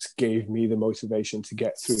 and that gave me the motivation to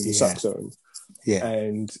get through the suck zone. Yeah,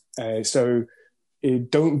 and so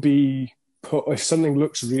don't be put if something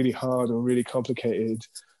looks really hard or really complicated.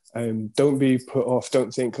 Don't be put off.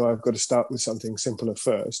 Don't think, oh, I've got to start with something simpler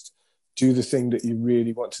first. Do the thing that you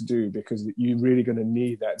really want to do, because you're really going to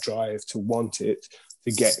need that drive to want it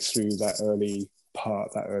to get through that early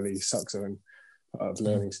suck zone of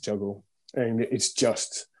learning to juggle. And it's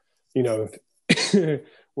just, you know,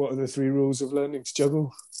 what are the 3 rules of learning to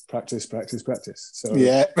juggle? Practice, practice, practice. So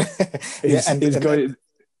yeah, you've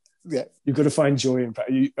got to find joy in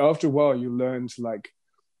practice. After a while, you learn to like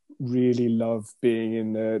really love being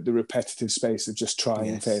in the repetitive space of just trying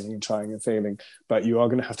and failing and trying and failing. But you are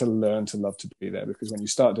going to have to learn to love to be there, because when you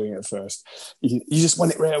start doing it at first, you just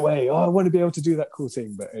want it right away. Oh, I want to be able to do that cool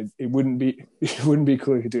thing, but it wouldn't be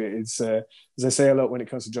cool if you do it. It's as I say a lot when it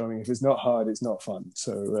comes to drumming, if it's not hard, it's not fun.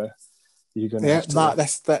 So you're going to have to...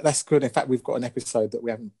 that's good. In fact, we've got an episode that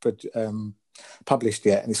we haven't published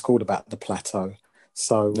yet, and it's called about the plateau.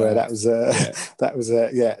 So that was we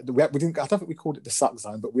didn't. I don't think we called it the suck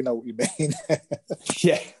zone, but we know what you mean.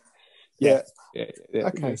 Yeah.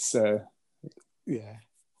 Okay. Yeah.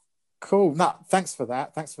 Cool. No, thanks for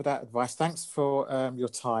that. Thanks for that advice. Thanks for your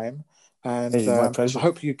time. And my pleasure. I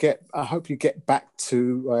hope you get back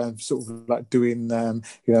to sort of like doing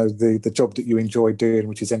the job that you enjoy doing,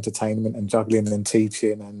 which is entertainment and juggling and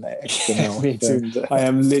teaching and everything else. Me too.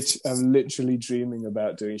 I'm literally dreaming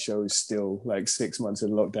about doing shows still, like 6 months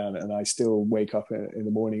in lockdown, and I still wake up in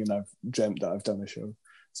the morning and I've dreamt that I've done a show.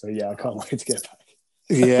 So yeah, I can't wait to get back.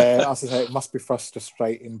 Yeah, as I say, it must be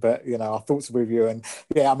frustrating, but our thoughts are with you. And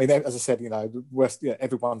yeah, I mean, as I said,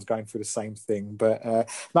 everyone's going through the same thing. But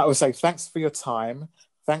I would say thanks for your time.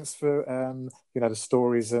 Thanks for the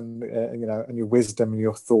stories and and your wisdom and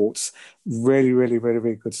your thoughts. Really, really, really,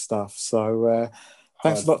 really good stuff. So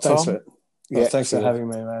thanks a lot, Tom. Thanks for having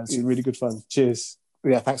me, man. It's really good fun. Cheers.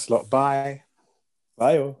 Yeah, thanks a lot. Bye.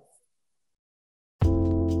 Bye, all.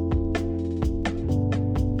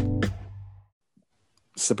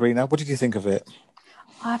 Sabrina, what did you think of it?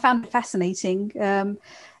 I found it fascinating. There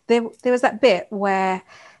was that bit where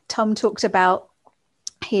Tom talked about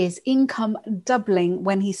his income doubling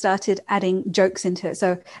when he started adding jokes into it.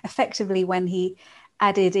 So effectively, when he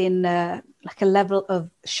added in like a level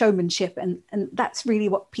of showmanship, and that's really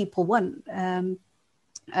what people want.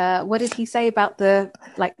 What did he say about the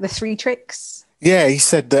 3 tricks? Yeah, he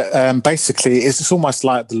said that basically it's almost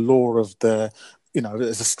like the law of the.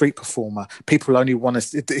 As a street performer, people only want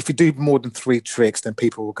to, if you do more than 3 tricks, then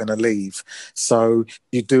people are going to leave. So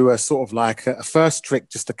you do a sort of like a first trick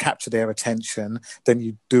just to capture their attention. Then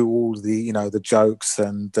you do all the, the jokes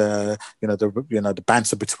and, the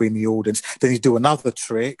banter between the audience. Then you do another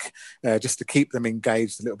trick just to keep them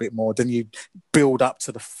engaged a little bit more. Then you build up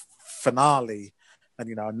to the finale.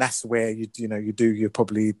 And that's where you do your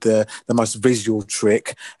probably the most visual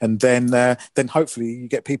trick. And then hopefully you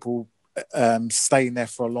get people staying there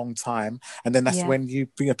for a long time, and then that's when you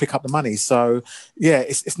pick up the money. So yeah,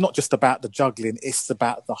 it's not just about the juggling, it's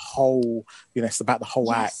about the whole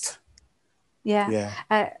act.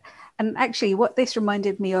 And actually what this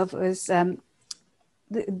reminded me of was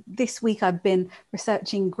this week I've been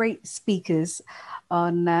researching great speakers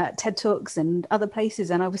on TED Talks and other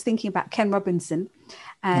places, and I was thinking about Ken Robinson,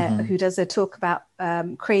 who does a talk about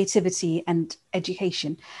creativity and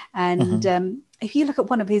education. And if you look at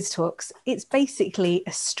one of his talks, it's basically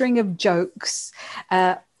a string of jokes.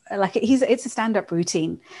 It's a stand-up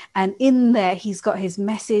routine, and in there he's got his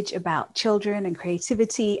message about children and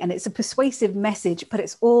creativity, and it's a persuasive message, but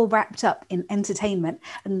it's all wrapped up in entertainment,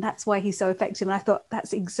 and that's why he's so effective. And I thought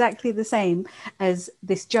that's exactly the same as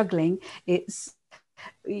this juggling.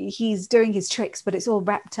 He's doing his tricks, but it's all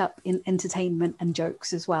wrapped up in entertainment and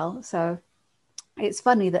jokes as well. So it's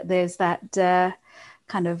funny that there's that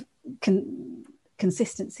kind of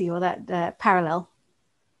consistency or that parallel.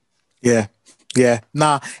 Yeah.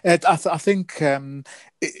 I think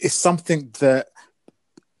it's something that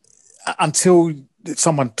until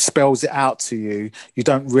someone spells it out to you, you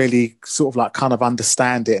don't really sort of like kind of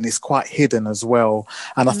understand it, and it's quite hidden as well.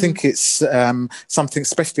 And I think it's something,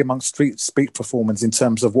 especially among street performers, in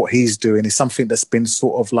terms of what he's doing, is something that's been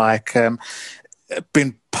sort of like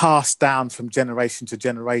been passed down from generation to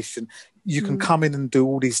generation. You can come in and do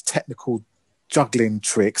all these technical juggling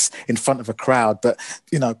tricks in front of a crowd, but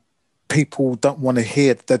people don't want to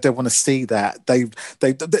hear that, they want to see that. They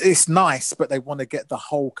it's nice, but they want to get the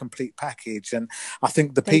whole complete package. And I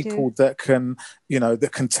think the people that can,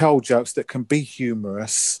 that can tell jokes, that can be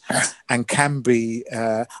humorous and can be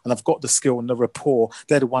and have got the skill and the rapport,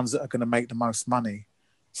 they're the ones that are going to make the most money.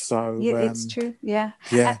 So yeah, it's true. Yeah.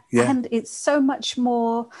 And it's so much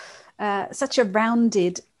more such a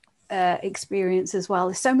rounded experience as well.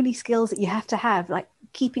 There's so many skills that you have to have, like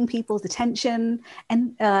keeping people's attention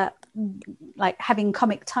and like having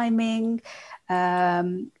comic timing,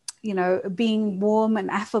 being warm and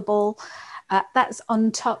affable. That's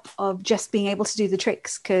on top of just being able to do the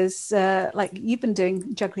tricks, because like you've been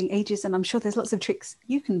doing juggling ages, and I'm sure there's lots of tricks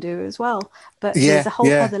you can do as well, but there's a whole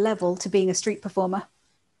other level to being a street performer.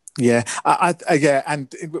 Yeah,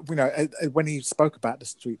 and when he spoke about the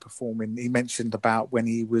street performing, he mentioned about when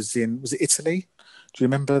he was it Italy? Do you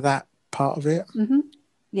remember that part of it? Mm-hmm.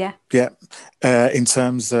 Yeah. In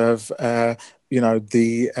terms of the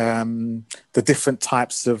different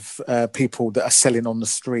types of people that are selling on the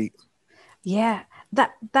street. Yeah,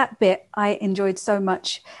 that bit I enjoyed so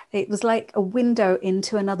much. It was like a window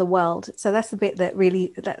into another world. So that's a bit that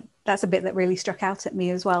really struck out at me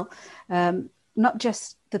as well. Not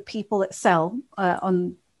just the people that sell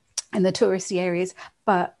in the touristy areas,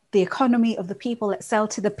 but the economy of the people that sell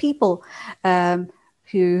to the people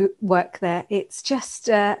who work there. It's just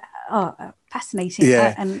fascinating.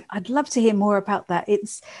 Yeah. And I'd love to hear more about that.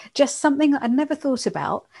 It's just something that I'd never thought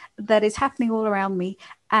about that is happening all around me.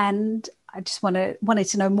 And I just wanted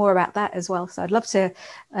to know more about that as well. So I'd love to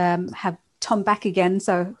have Tom back again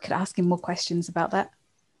so I could ask him more questions about that.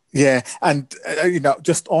 Yeah, and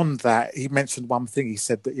just on that, he mentioned one thing. He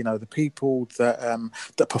said that the people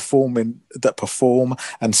that perform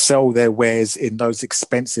and sell their wares in those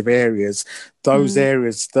expensive areas,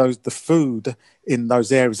 the food in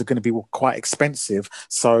those areas are going to be quite expensive.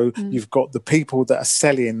 So you've got the people that are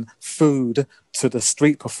selling food to the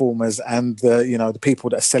street performers and the people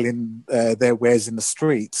that are selling their wares in the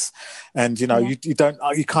streets, and you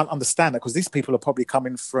can't understand that, because these people are probably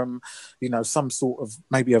coming from some sort of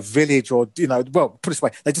maybe a village, or put it this way,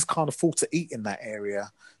 they just can't afford to eat in that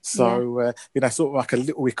area. So sort of like a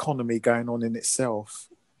little economy going on in itself.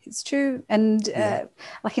 It's true. And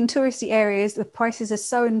like in touristy areas, the prices are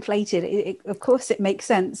so inflated. Of course, it makes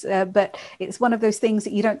sense. But it's one of those things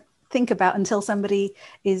that you don't think about until somebody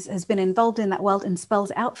has been involved in that world and spells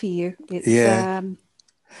it out for you. It's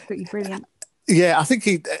pretty brilliant. Yeah, I think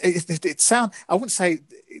it sounds, I wouldn't say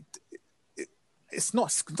it's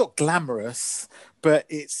not glamorous, but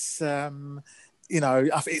it's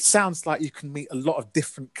it sounds like you can meet a lot of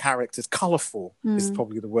different characters. Colourful is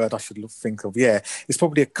probably the word I should think of. Yeah, it's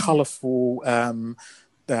probably a colourful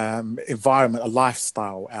environment, a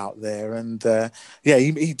lifestyle out there, and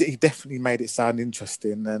he definitely made it sound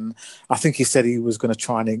interesting. And I think he said he was going to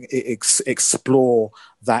try and explore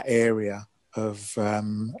that area of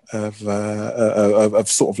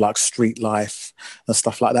sort of like street life and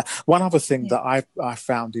stuff like that. One other thing that I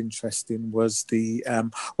found interesting was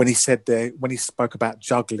when he spoke about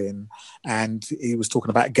juggling, and he was talking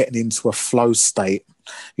about getting into a flow state.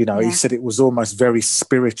 He said it was almost very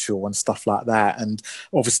spiritual and stuff like that. And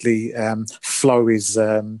obviously flow is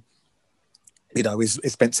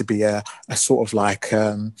is meant to be a sort of like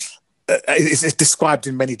it's described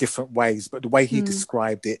in many different ways, but the way he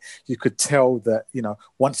described it, you could tell that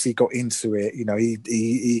once he got into it,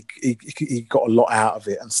 he got a lot out of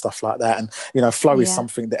it and stuff like that. And flow is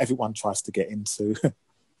something that everyone tries to get into.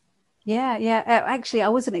 Actually, I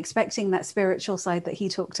wasn't expecting that spiritual side that he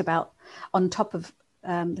talked about on top of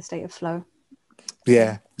the state of flow.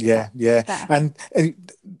 And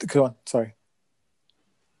go on, sorry.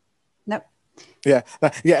 Nope.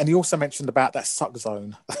 And he also mentioned about that suck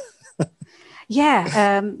zone.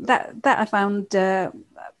 That I found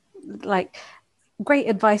like great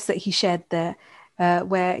advice that he shared there,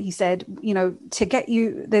 where he said, to get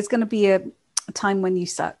you, there's going to be a time when you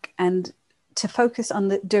suck, and to focus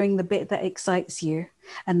on doing the bit that excites you,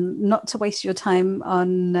 and not to waste your time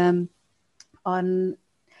on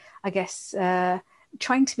I guess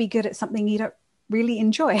trying to be good at something you don't really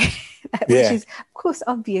enjoy, which is of course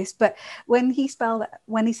obvious. But when he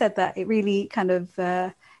said that, it really kind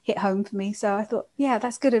of hit home for me. So I thought,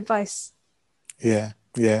 that's good advice. No,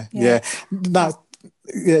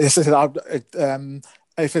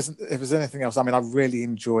 if there's anything else, I mean, I really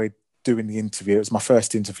enjoyed doing the interview. It was my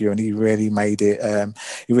first interview, and he really made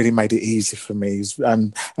it easy for me.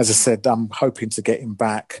 And as I said, I'm hoping to get him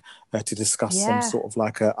back to discuss some sort of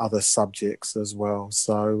like other subjects as well.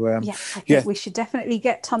 So I think we should definitely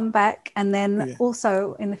get Tom back. And then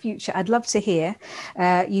also in the future, I'd love to hear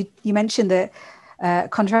you mentioned the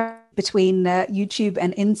contrast between YouTube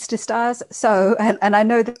and Insta stars. So, and I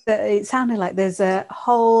know that it sounded like there's a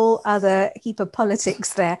whole other heap of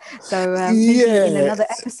politics there. So maybe in another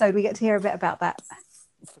episode we get to hear a bit about that.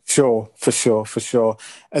 Sure, for sure.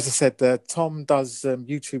 As I said, Tom does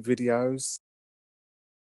YouTube videos.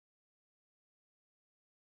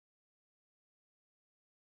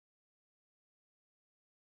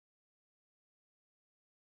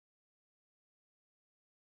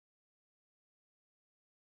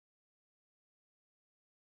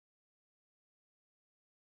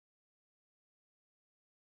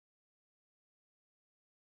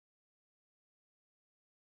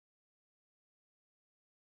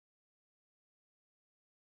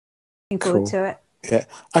 Looking forward to it. Yeah.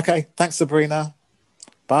 Okay. Thanks, Sabrina.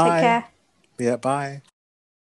 Bye. Take care. Yeah. Bye.